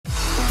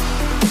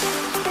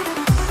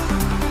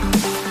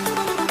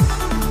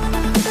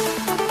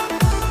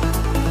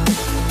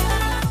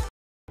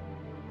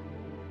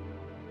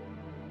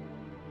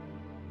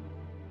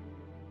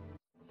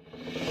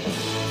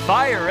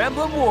Fire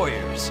Emblem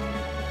Warriors.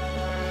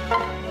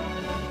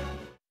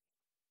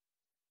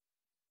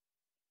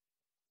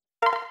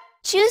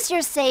 Choose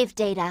your save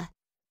data.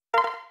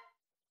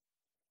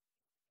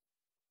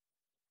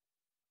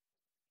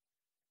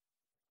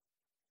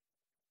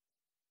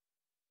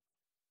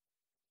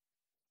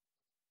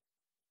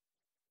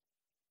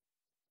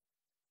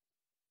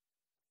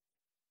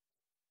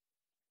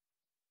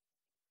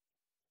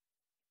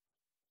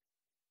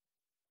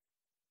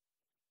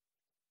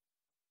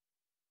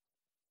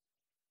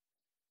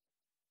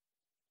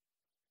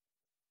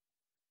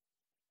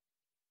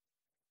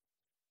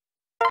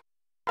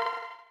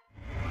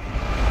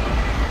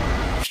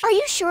 Are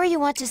you sure you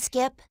want to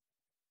skip?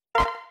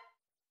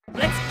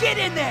 Let's get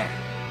in there!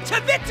 To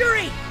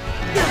victory!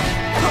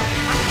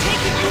 I'm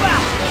taking you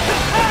out!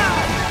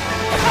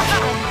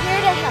 I'm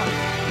here to help.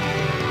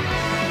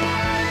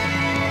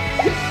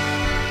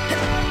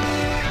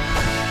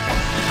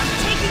 I'm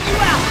taking you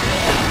out!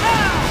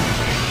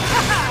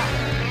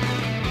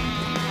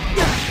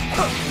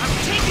 I'm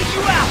taking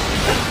you out!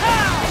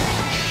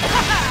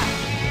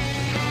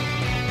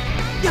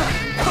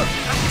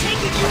 I'm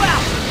taking you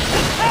out!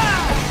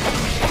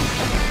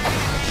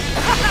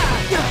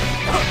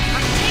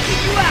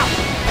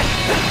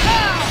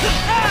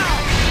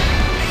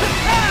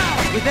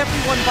 With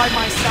everyone by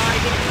my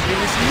side,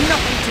 there is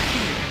nothing to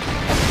fear.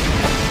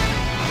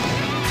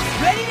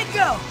 Ready to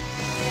go!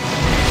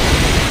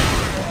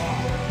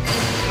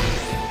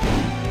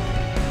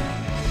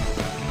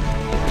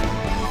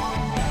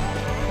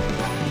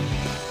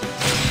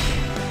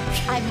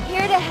 I'm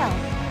here to help.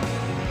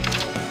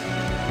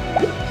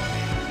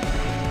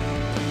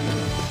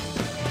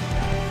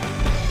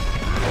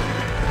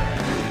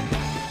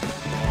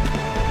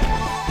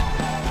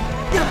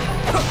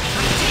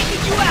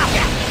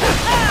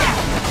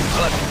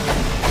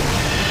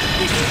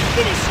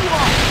 Finish you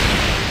off!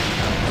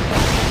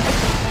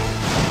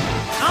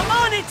 I'm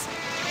on it!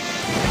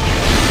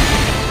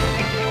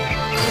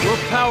 Your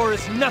power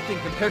is nothing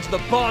compared to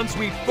the bonds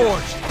we've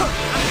forged. I'm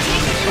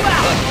taking you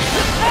out!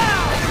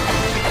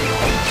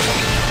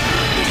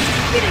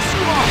 Finish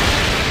you off!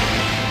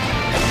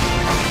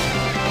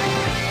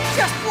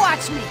 Just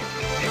watch me!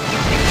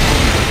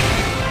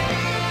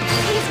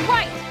 He's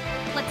right!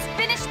 Let's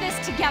finish this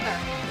together.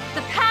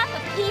 The path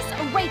of peace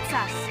awaits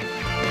us.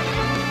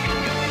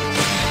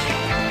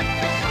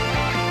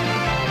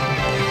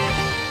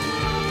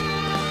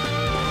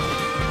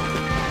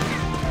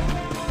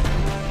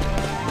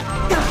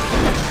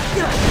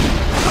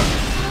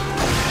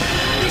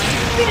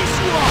 Finish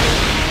you off!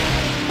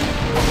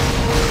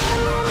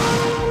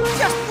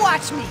 Just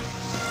watch me!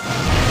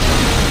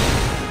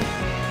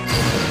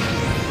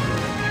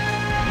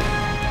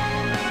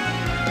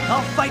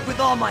 I'll fight with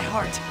all my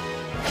heart.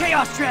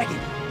 Chaos Dragon,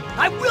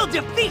 I will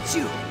defeat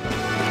you!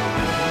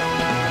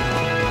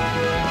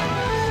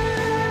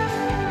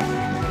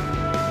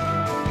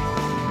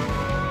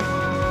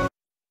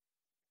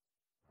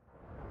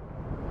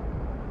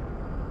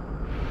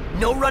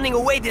 No running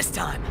away this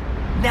time.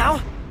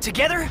 Now,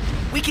 together,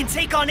 we can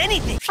take on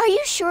anything! Are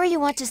you sure you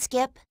want to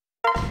skip?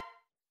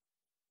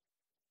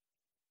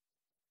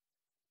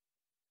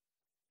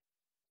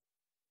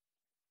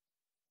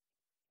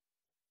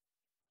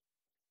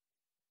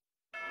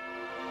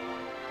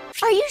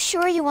 Are you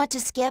sure you want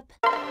to skip?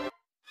 Mother!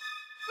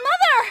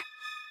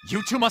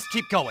 You two must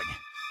keep going.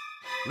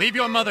 Leave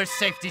your mother's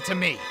safety to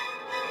me.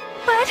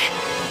 But...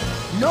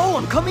 No,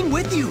 I'm coming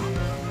with you!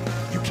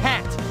 You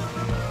can't.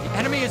 The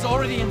enemy is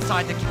already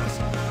inside the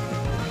castle.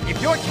 If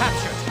you're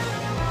captured...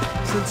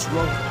 Prince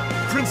Rowan,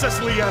 Princess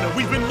Liana,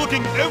 we've been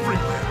looking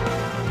everywhere.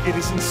 It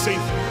isn't safe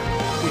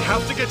here. We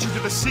have to get you to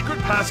the secret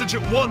passage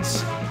at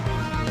once.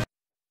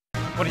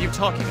 What are you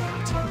talking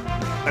about?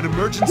 An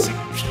emergency.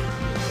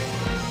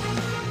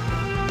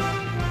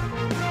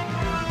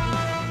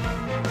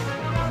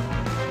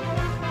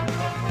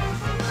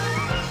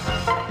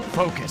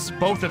 Focus,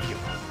 both of you,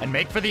 and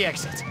make for the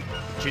exit.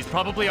 She's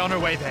probably on her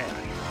way there.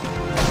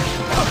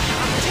 I'm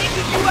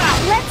taking you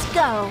out! Let's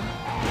go!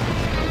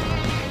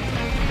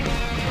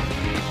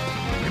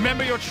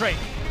 Remember your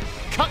training.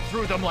 Cut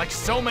through them like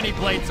so many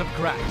blades of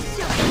grass.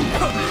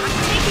 I'm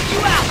taking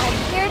you out! I'm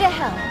here to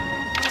help.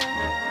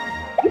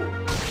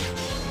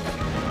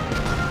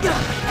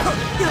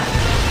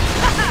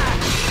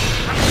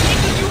 I'm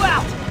taking you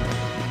out!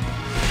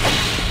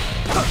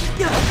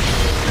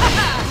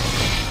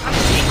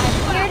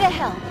 I'm here to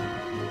help.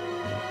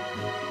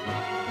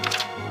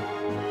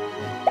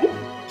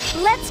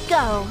 Let's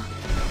go!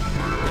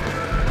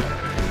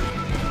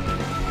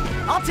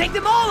 I'll take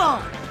them all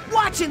on!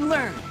 Watch and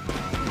learn!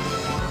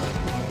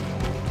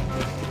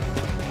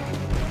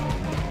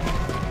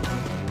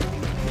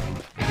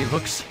 He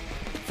looks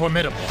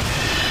formidable.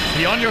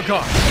 Be on your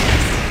guard.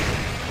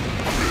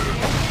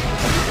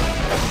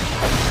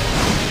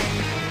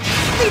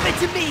 Leave it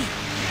to me!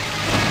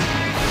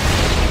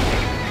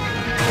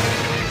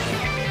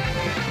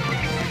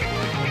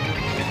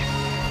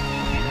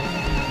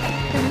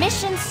 The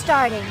mission's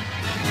starting.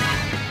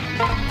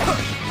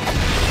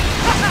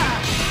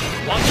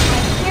 Watch.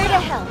 Here to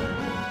help.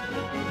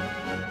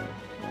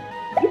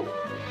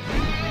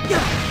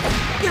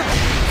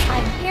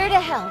 here to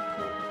help.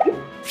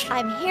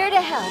 I'm here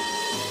to help.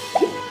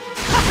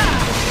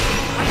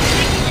 I'm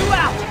taking you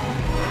out!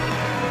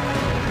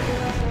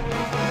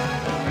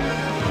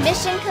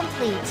 Mission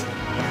complete.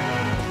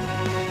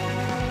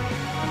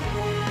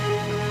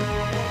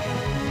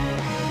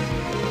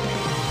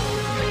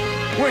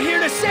 We're here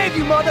to save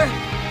you, Mother!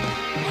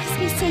 Please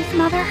be safe,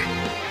 Mother.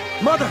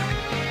 Mother,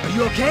 are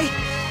you okay?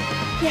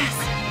 Yes.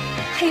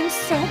 I am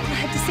so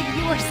glad to see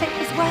you are safe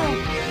as well.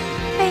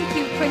 Thank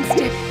you,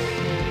 Princeton.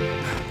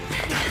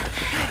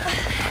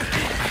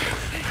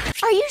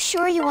 Are you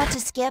sure you want to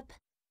skip?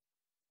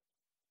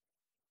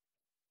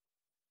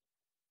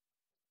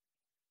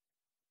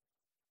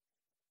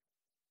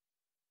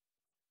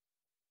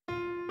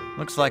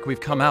 Looks like we've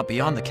come out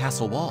beyond the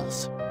castle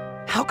walls.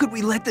 How could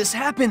we let this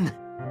happen?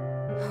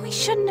 We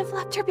shouldn't have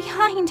left her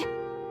behind.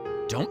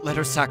 Don't let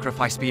her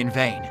sacrifice be in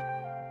vain.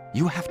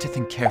 You have to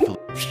think carefully.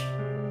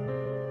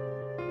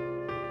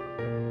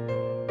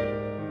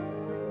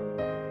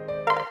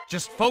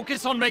 Just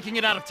focus on making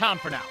it out of town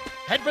for now.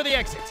 Head for the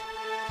exit.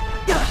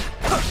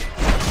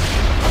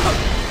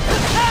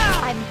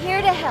 I'm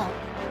here to help.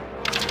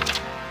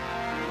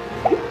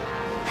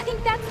 I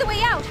think that's the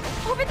way out.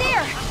 Over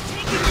there.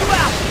 Taking you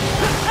out!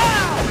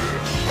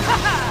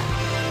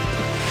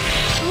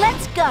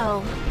 Let's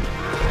go.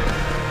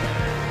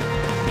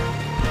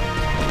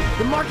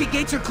 The market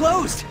gates are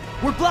closed!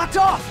 We're blocked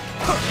off!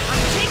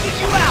 I'm taking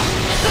you out!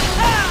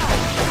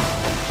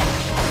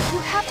 You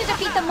have to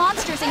defeat the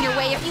monsters in your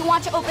way if you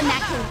want to open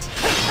that gate.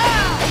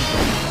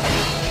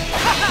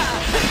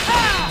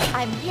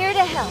 I'm here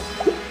to help.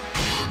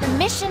 The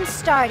mission's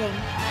starting.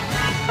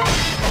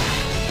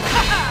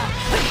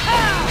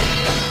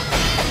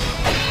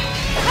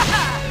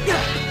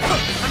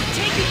 I'm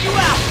taking you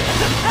out!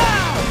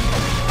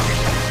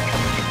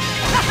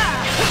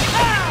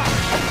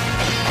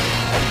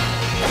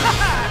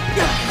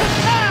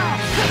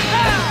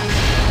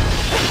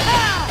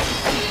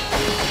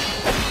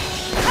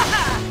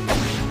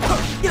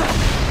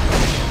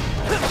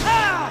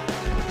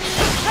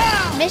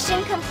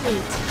 Mission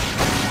complete.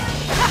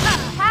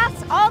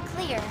 Paths all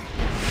clear.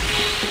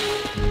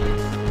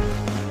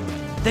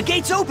 The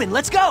gate's open,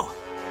 let's go!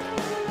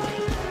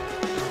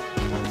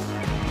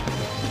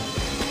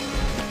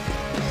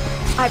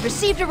 I've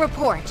received a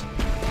report.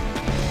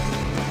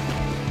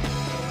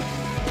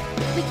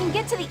 We can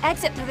get to the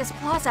exit through this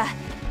plaza.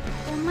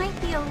 There might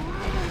be a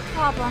little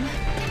problem.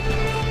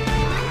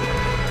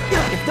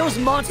 If those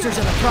monsters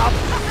are the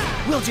problem,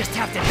 we'll just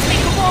have to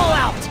take them all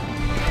out!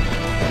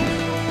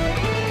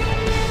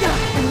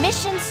 The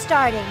mission's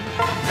starting.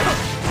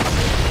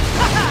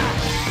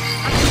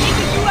 I'm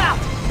taking you out!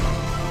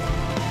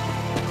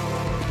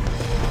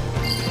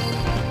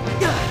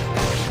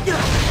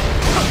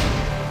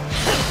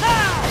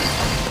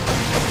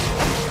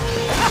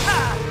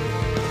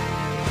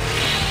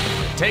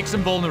 Take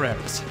some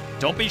vulneraries.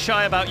 Don't be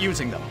shy about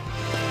using them.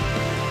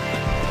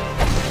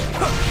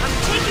 I'm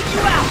taking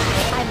you out!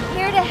 I'm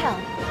here to help.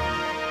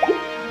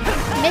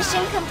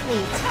 Mission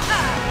complete.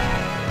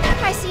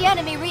 I see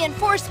enemy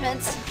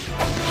reinforcements.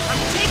 I'm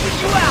taking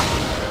you out!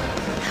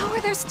 How are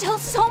there still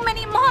so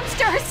many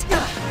monsters?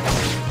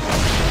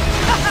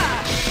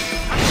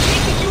 I'm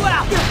taking you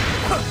out!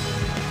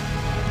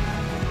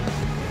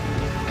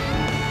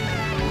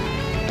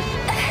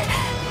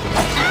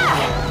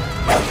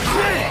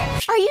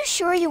 Are you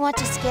sure you want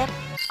to skip?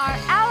 Our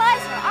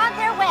allies are on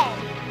their way.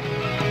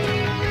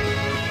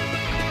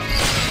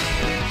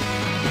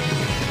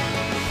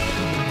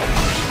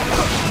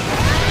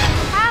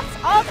 Paths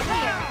all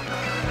clear.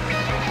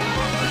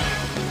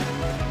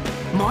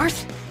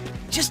 Marth?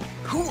 Just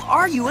who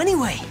are you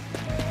anyway?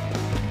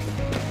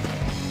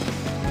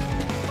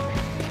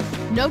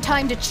 No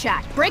time to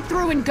chat. Break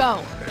through and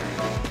go.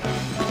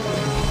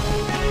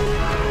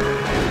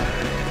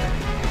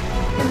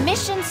 The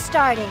mission's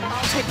starting.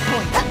 I'll take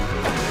point.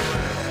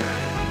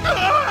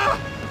 Ah!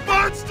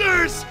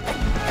 Monsters!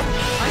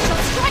 I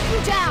shall strike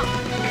you down.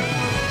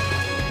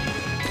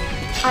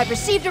 I've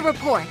received a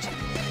report.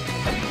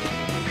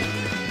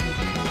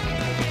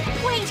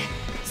 Wait!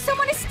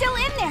 Someone is still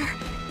in there!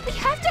 We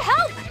have to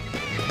help!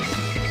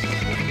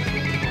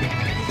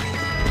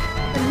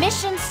 The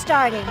mission's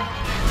starting.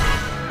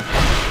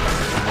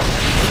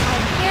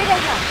 I'm here to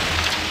help.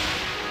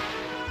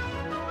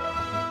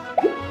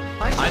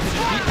 Either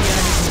defeat the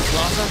enemies in the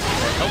plaza,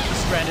 or help the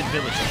stranded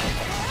villager.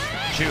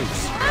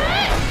 Choose.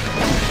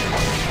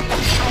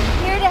 I'm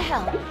here to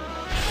help.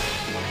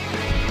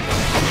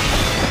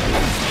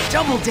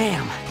 Double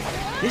damn!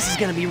 This is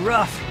gonna be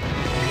rough.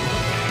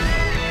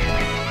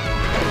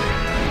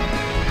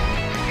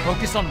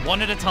 Focus on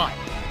one at a time.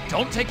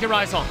 Don't take your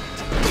eyes off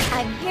it.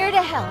 I'm here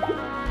to help.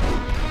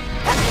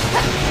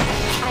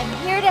 I'm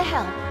here to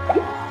help.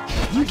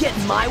 You get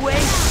in my way,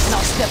 and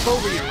I'll step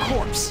over your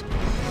corpse.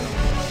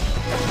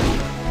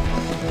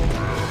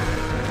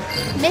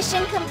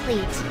 Mission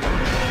complete.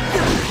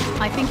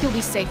 I think you'll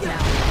be safe now.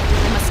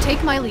 I must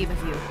take my leave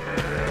of you.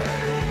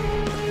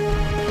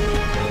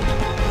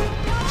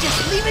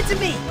 Just leave it to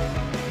me!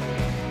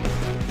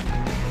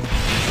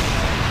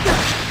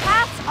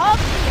 Paths all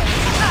clear.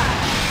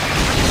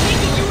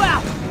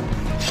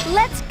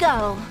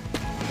 go.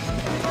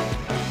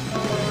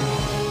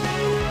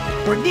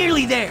 We're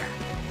nearly there.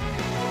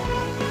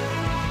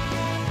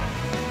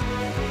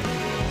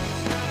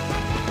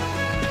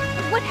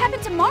 What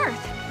happened to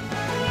Marth?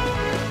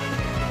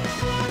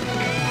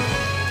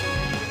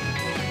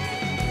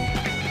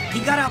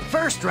 He got out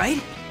first, right?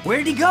 Where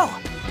did he go?